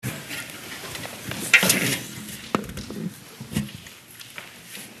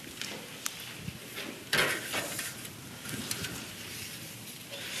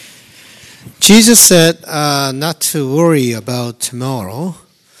Jesus said not to worry about tomorrow,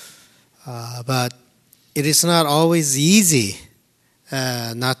 but it is not always easy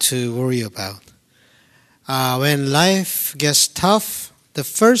not to worry about. When life gets tough, the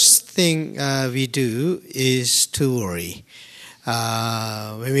first thing we do is to worry.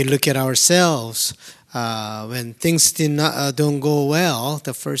 When we look at ourselves, when things don't go well,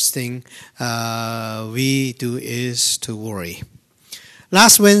 the first thing we do is to worry.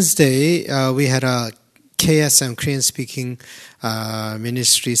 Last Wednesday, we had a KSM, Korean Speaking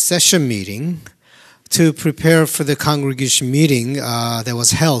Ministry session meeting to prepare for the congregation meeting that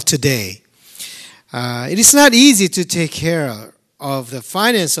was held today. It is not easy to take care of the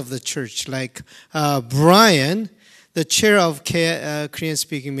finance of the church. Like Brian, the chair of Korean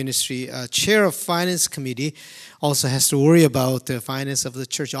Speaking Ministry, chair of finance committee, also has to worry about the finance of the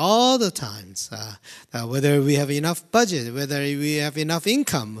church all the times. Whether we have enough budget, whether we have enough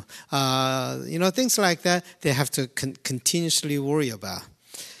income, things like that, they have to continuously worry about.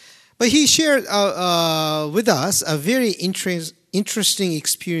 But he shared with us a very interesting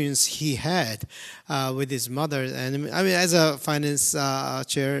experience he had with his mother. And as a finance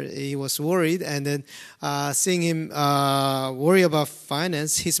chair, he was worried. And then seeing him worry about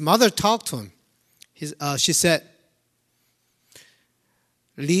finance, his mother talked to him. She said,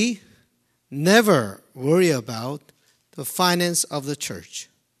 "Lee, never worry about the finance of the church.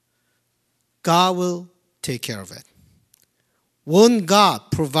 God will take care of it. Won't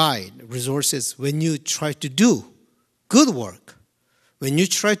God provide resources when you try to do good work? When you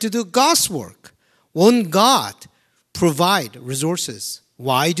try to do God's work, won't God provide resources?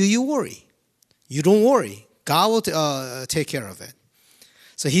 Why do you worry? You don't worry. God will take care of it."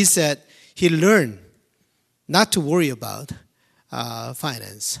 So he said he learned not to worry about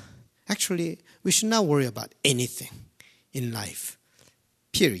finance. Actually, we should not worry about anything in life,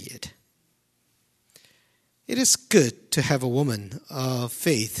 period. It is good to have a woman of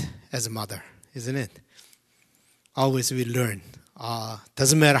faith as a mother, isn't it? Always we learn.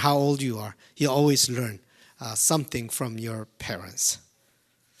 Doesn't matter how old you are, you always learn something from your parents.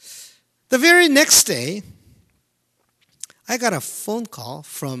 The very next day, I got a phone call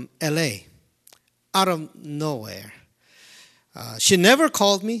from LA, out of nowhere. She never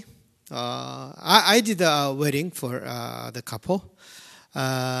called me. I did a wedding for the couple.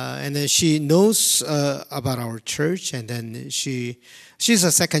 And then she knows about our church, and then she's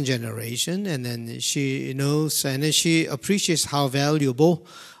a second generation, and then she knows, and then she appreciates how valuable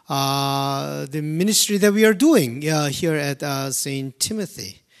the ministry that we are doing here at St.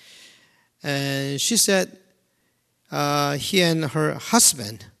 Timothy. And she said he and her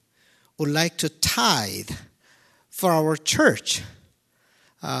husband would like to tithe for our church.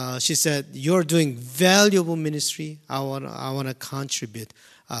 She said, "You're doing valuable ministry. I want to contribute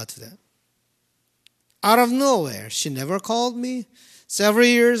to that." Out of nowhere, she never called me. Several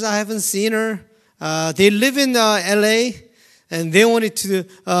years I haven't seen her. They live in LA, and they wanted to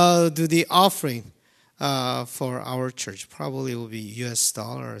do the offering for our church. Probably will be US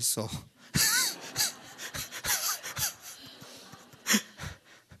dollar or so.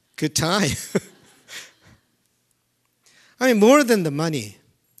 Good time. More than the money.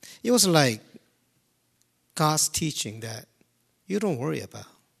 It was like God's teaching that you don't worry about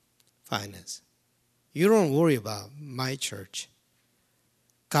finance. You don't worry about my church.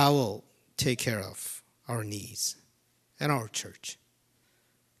 God will take care of our needs and our church.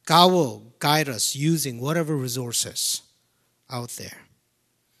 God will guide us using whatever resources out there.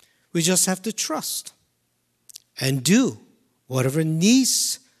 We just have to trust and do whatever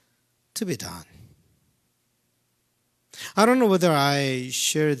needs to be done. I don't know whether I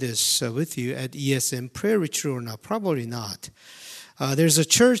share this with you at ESM prayer retreat or not. Probably not. There's a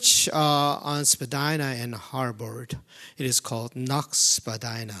church on Spadina and Harvard. It is called Knox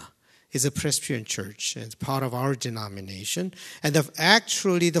Spadina. It's a Presbyterian church. It's part of our denomination. And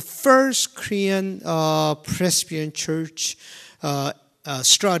actually the first Korean Presbyterian church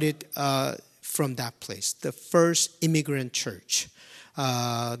started from that place. The first immigrant church.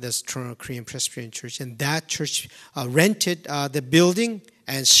 That's Toronto Korean Presbyterian Church, and that church rented the building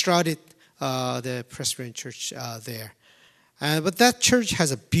and started the Presbyterian Church there. But that church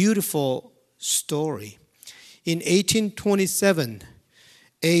has a beautiful story. In 1827,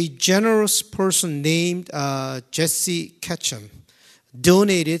 a generous person named Jesse Ketchum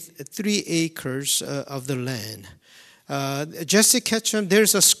donated 3 acres of the land. Jesse Ketchum,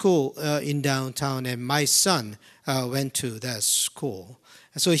 there's a school in downtown, and my son went to that school.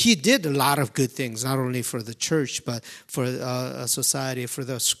 So he did a lot of good things, not only for the church, but for society, for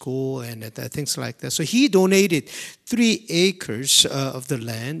the school, and things like that. So he donated 3 acres of the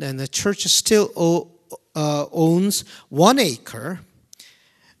land, and the church still owns 1 acre.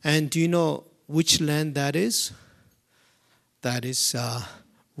 And do you know which land that is? That is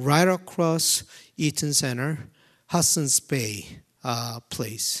right across Eaton Center, Hudson's Bay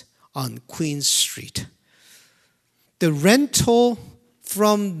place on Queen Street. The rental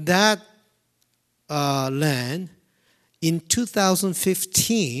from that land in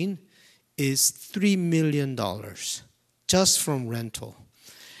 2015 is $3 million just from rental.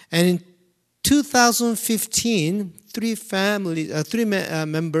 And in 2015, 3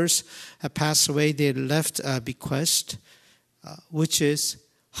 members have passed away. They left a bequest, which is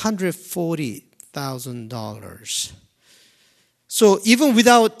 $140,000. So even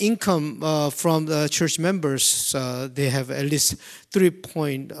without income from the church members, they have at least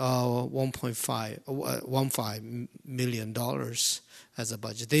 $3.15 million as a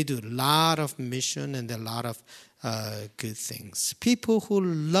budget. They do a lot of mission and a lot of good things. People who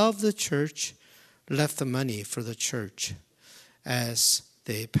love the church left the money for the church as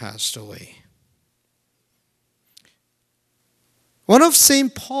they passed away. One of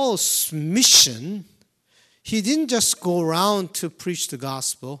St. Paul's mission, he didn't just go around to preach the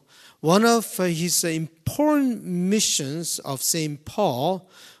gospel. One of his important missions of St. Paul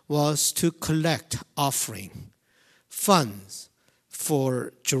was to collect offering, funds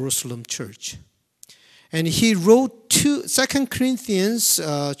for Jerusalem church. And he wrote 2 Corinthians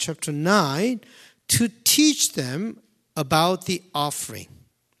chapter 9 to teach them about the offering.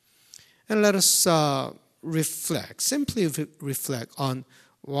 And let us simply reflect on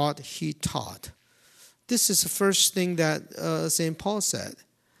what he taught. This is the first thing that St. Paul said.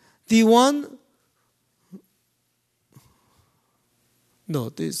 Is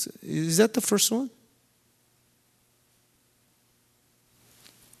that the first one?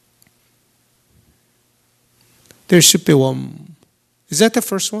 There should be one. Is that the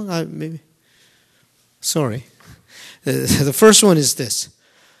first one? Maybe. Sorry. The first one is this.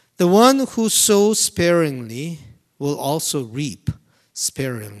 The one who sows sparingly will also reap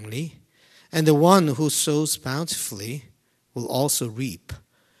sparingly. And the one who sows bountifully will also reap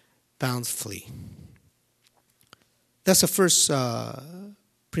bountifully. That's the first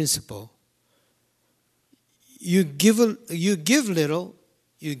principle. You give little,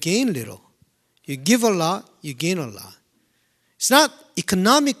 you gain little. You give a lot, you gain a lot. It's not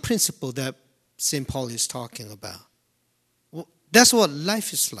economic principle that St. Paul is talking about. That's what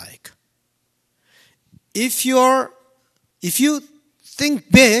life is like. If you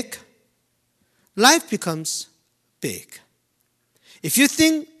think big, life becomes big. If you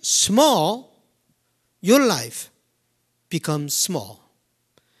think small, your life becomes small.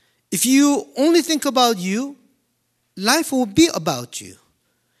 If you only think about you, life will be about you.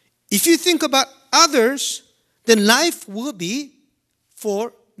 If you think about others, then life will be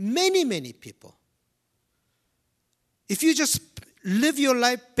for many, many people. If you just live your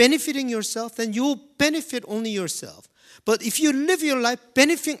life benefiting yourself, then you will benefit only yourself. But if you live your life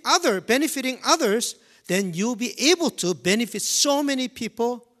benefiting others, then you'll be able to benefit so many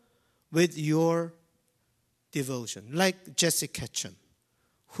people with your devotion. Like Jesse Ketchum,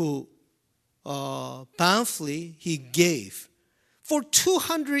 who bountifully he gave. For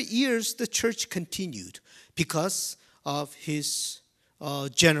 200 years, the church continued because of his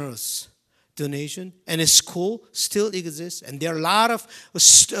generous donation, and his school still exists, and there are a lot of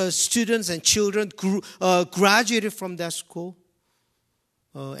students and children graduated from that school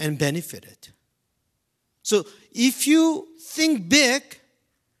and benefited. So if you think big,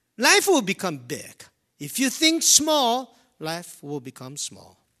 life will become big. If you think small, life will become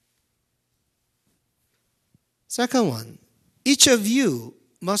small. Second one, each of you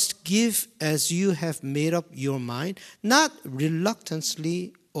must give as you have made up your mind, not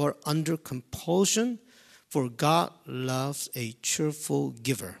reluctantly or under compulsion, for God loves a cheerful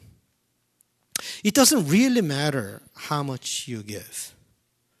giver. It doesn't really matter how much you give.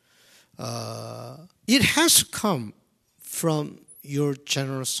 It has to come from your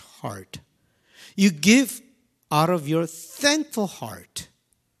generous heart. You give out of your thankful heart.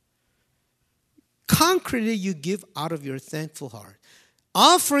 Concretely, you give out of your thankful heart.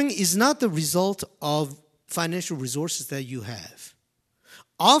 Offering is not the result of financial resources that you have.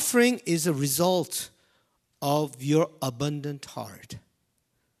 Offering is a result of your abundant heart.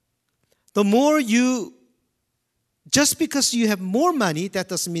 The more just because you have more money, that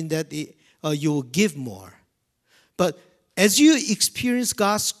doesn't mean that you will give more. But as you experience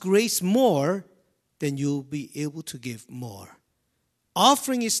God's grace more, then you'll be able to give more.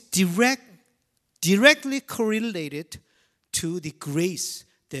 Offering is directly correlated to the grace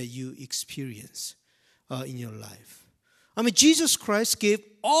that you experience in your life. I mean, Jesus Christ gave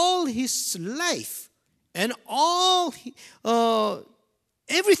all his life and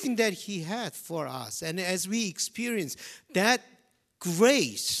everything that he had for us. And as we experience that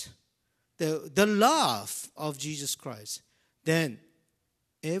grace, the love of Jesus Christ, then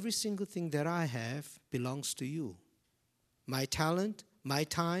every single thing that I have belongs to you. My talent, my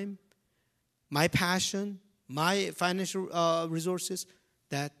time, my passion, my financial resources,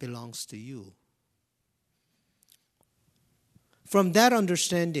 that belongs to you. From that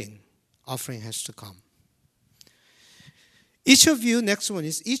understanding, offering has to come. Each of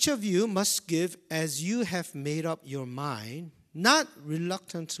you must give as you have made up your mind, not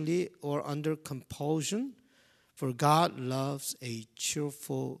reluctantly or under compulsion, for God loves a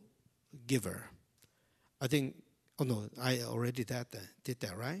cheerful giver. I already did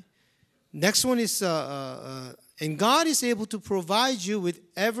that, right? Next one is, and God is able to provide you with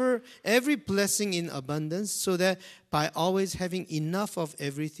every blessing in abundance, so that by always having enough of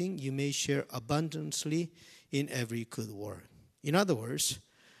everything, you may share abundantly in every good work. In other words,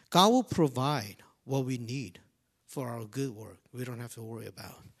 God will provide what we need for our good work. We don't have to worry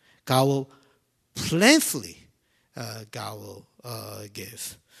about. God will plentifully, God will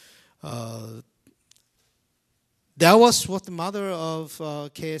give. That was what the mother of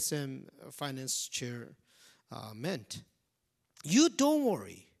KSM finance chair meant. You don't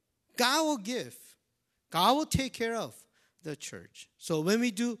worry. God will give. God will take care of the church. So when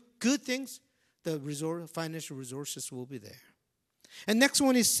we do good things, the financial resources will be there. And next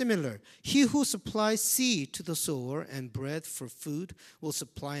one is similar. He who supplies seed to the sower and bread for food will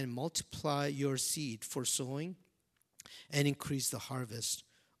supply and multiply your seed for sowing and increase the harvest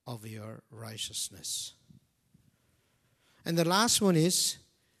of your righteousness. And the last one is,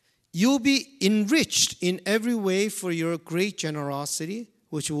 you'll be enriched in every way for your great generosity,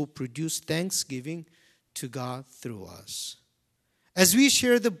 which will produce thanksgiving to God through us. As we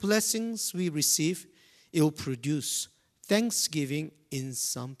share the blessings we receive, it will produce thanksgiving in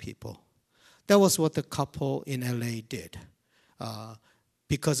some people. That was what the couple in LA did.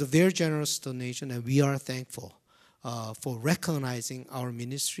 Because of their generous donation, and we are thankful for recognizing our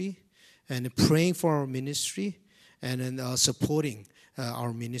ministry and praying for our ministry and then supporting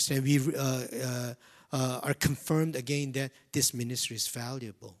our ministry. And we are confirmed again that this ministry is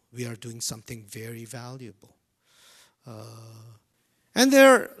valuable. We are doing something very valuable. And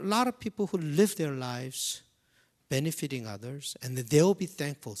there are a lot of people who live their lives benefiting others, and they'll be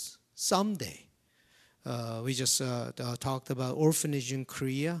thankful someday. We just talked about orphanage in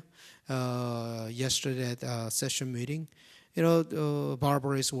Korea yesterday at a session meeting.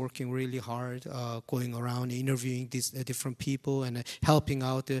 Barbara is working really hard, going around interviewing these different people and helping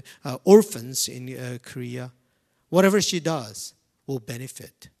out the orphans in Korea. Whatever she does will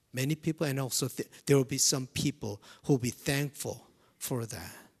benefit many people, and also there will be some people who will be thankful for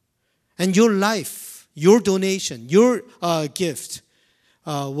that. And your life, your donation, your gift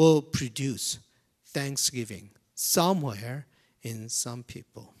will produce thanksgiving somewhere in some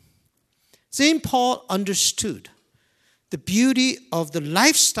people. St. Paul understood the beauty of the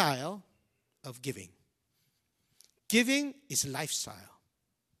lifestyle of giving. Giving is a lifestyle.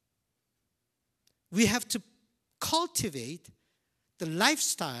 We have to cultivate the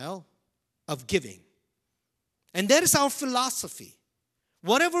lifestyle of giving. And that is our philosophy.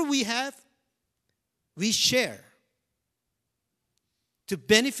 Whatever we have, we share to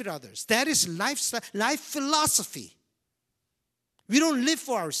benefit others. That is life philosophy. We don't live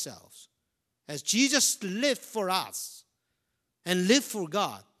for ourselves. As Jesus lived for us and lived for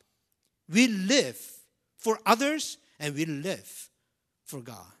God, we live for others and we live for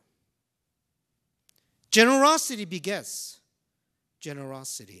God. Generosity begets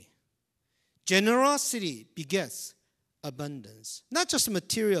generosity. Generosity begets abundance. Not just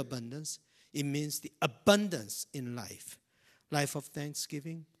material abundance, it means the abundance in life. Life of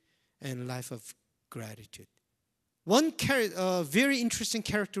thanksgiving and life of gratitude. One very interesting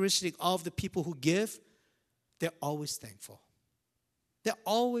characteristic of the people who give, they're always thankful. They're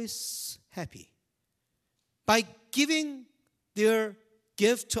always happy. By giving their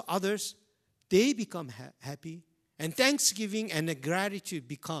gift to others, they become happy. And thanksgiving and the gratitude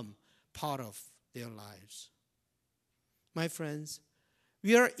become part of their lives. My friends,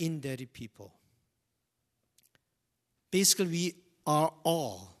 we are indebted people. Basically, we are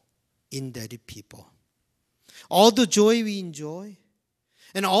all indebted people. All the joy we enjoy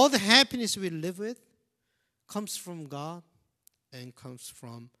and all the happiness we live with comes from God and comes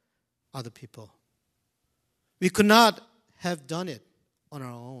from other people. We could not have done it on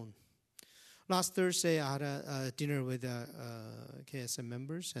our own. Last Thursday, I had a dinner with KSM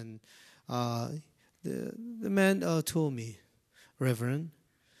members, and the man told me, Reverend,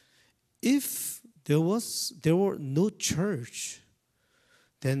 if there were no church,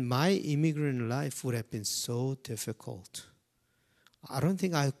 then my immigrant life would have been so difficult. I don't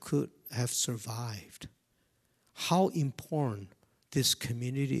think I could have survived. How important this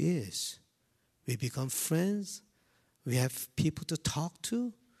community is. We become friends. We have people to talk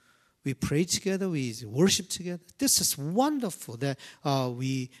to. We pray together. We worship together. This is wonderful that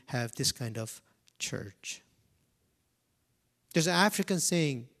we have this kind of church. There's an African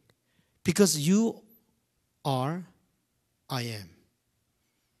saying, because you are, I am.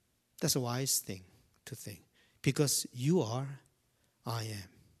 That's a wise thing to think. Because you are, I am.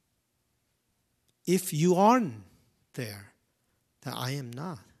 If you aren't there, then I am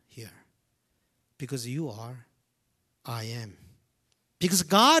not here. Because you are, I am. Because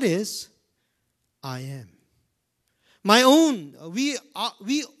God is, I am.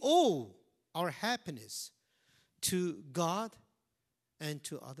 We owe our happiness to God and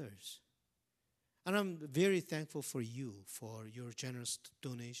to others. And I'm very thankful for you, for your generous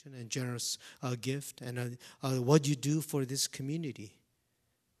donation and generous gift and what you do for this community.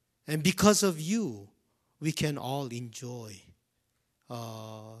 And because of you, we can all enjoy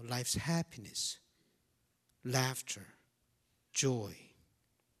life's happiness, laughter, joy.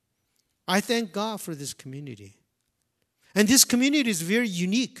 I thank God for this community. And this community is very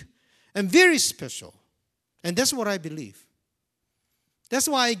unique and very special. And that's what I believe. That's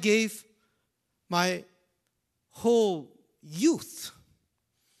why I gave my whole youth.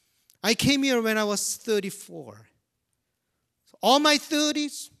 I came here when I was 34. So all my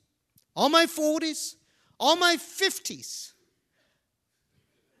 30s, all my 40s, all my 50s.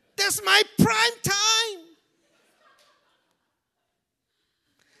 That's my prime time.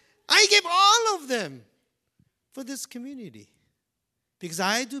 I gave all of them for this community. Because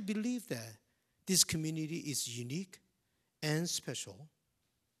I do believe that this community is unique and special.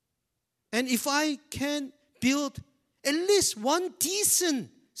 And if I can build at least one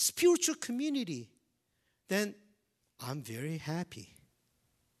decent spiritual community, then I'm very happy.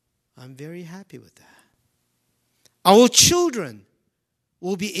 I'm very happy with that. Our children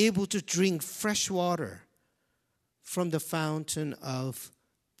will be able to drink fresh water from the fountain of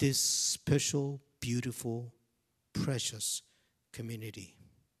this special, beautiful, precious community.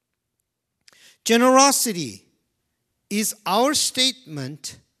 Generosity is our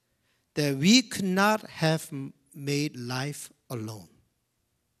statement that we could not have made life alone.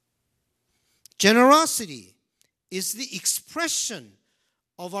 Generosity is the expression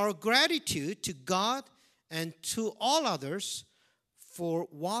of our gratitude to God and to all others for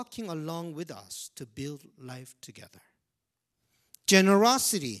walking along with us to build life together.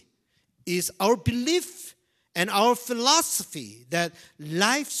 Generosity is our belief and our philosophy that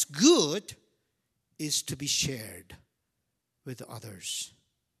life's good is to be shared with others.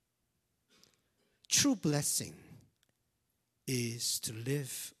 True blessing is to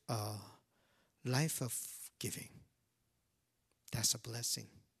live a life of giving. That's a blessing.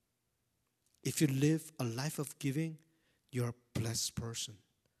 If you live a life of giving, you're a blessed person.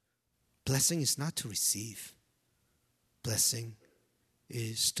 Blessing is not to receive. Blessing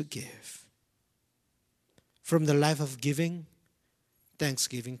is to give. From the life of giving,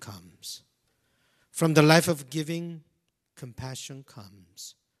 thanksgiving comes. From the life of giving, compassion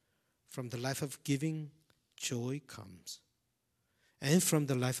comes. From the life of giving, joy comes. And from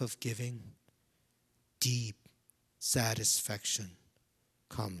the life of giving, deep satisfaction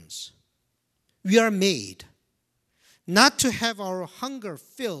comes. We are made not to have our hunger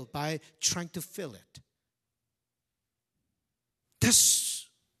filled by trying to fill it. That's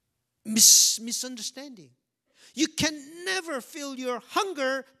misunderstanding. You can never fill your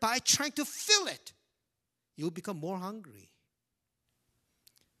hunger by trying to fill it. You'll become more hungry.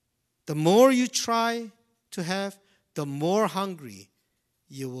 The more you try to have, the more hungry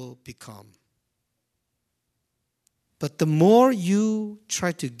you will become. But the more you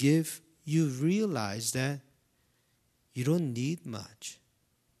try to give, you realize that you don't need much.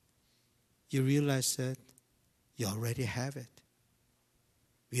 You realize that you already have it.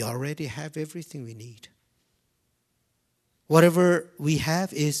 We already have everything we need. Whatever we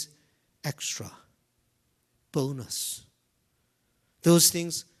have is extra, bonus. Those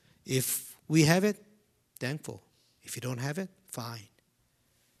things, if we have it, thankful. If you don't have it, fine.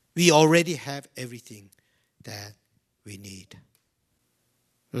 We already have everything that we need.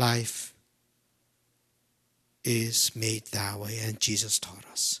 Life is made that way, and Jesus taught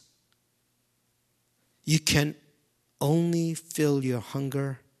us. You can only fill your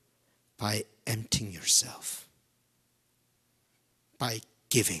hunger by emptying yourself, by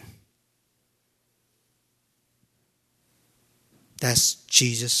giving. That's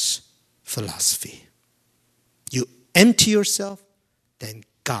Jesus' philosophy. You empty yourself, then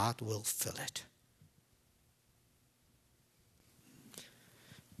God will fill it.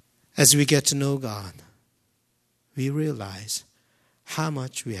 As we get to know God, we realize how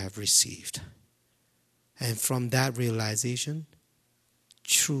much we have received. And from that realization,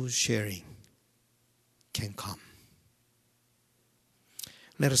 true sharing can come.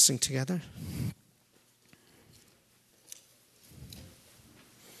 Let us sing together.